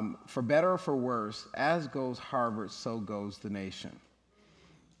for better or for worse, as goes Harvard, so goes the nation.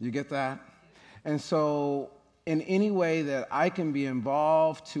 You get that? And so in any way that I can be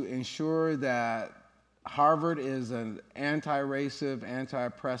involved to ensure that Harvard is an anti-racist,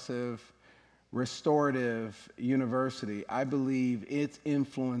 anti-oppressive, restorative university, I believe its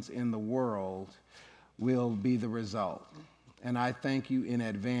influence in the world will be the result. And I thank you in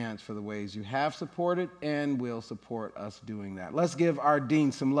advance for the ways you have supported and will support us doing that. Let's give our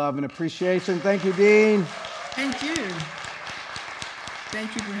Dean some love and appreciation. Thank you, Dean. Thank you.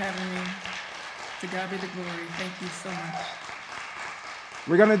 Thank you for having me. To God be the glory. Thank you so much.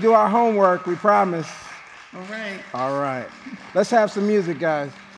 We're going to do our homework, we promise. All right. All right. Let's have some music, guys.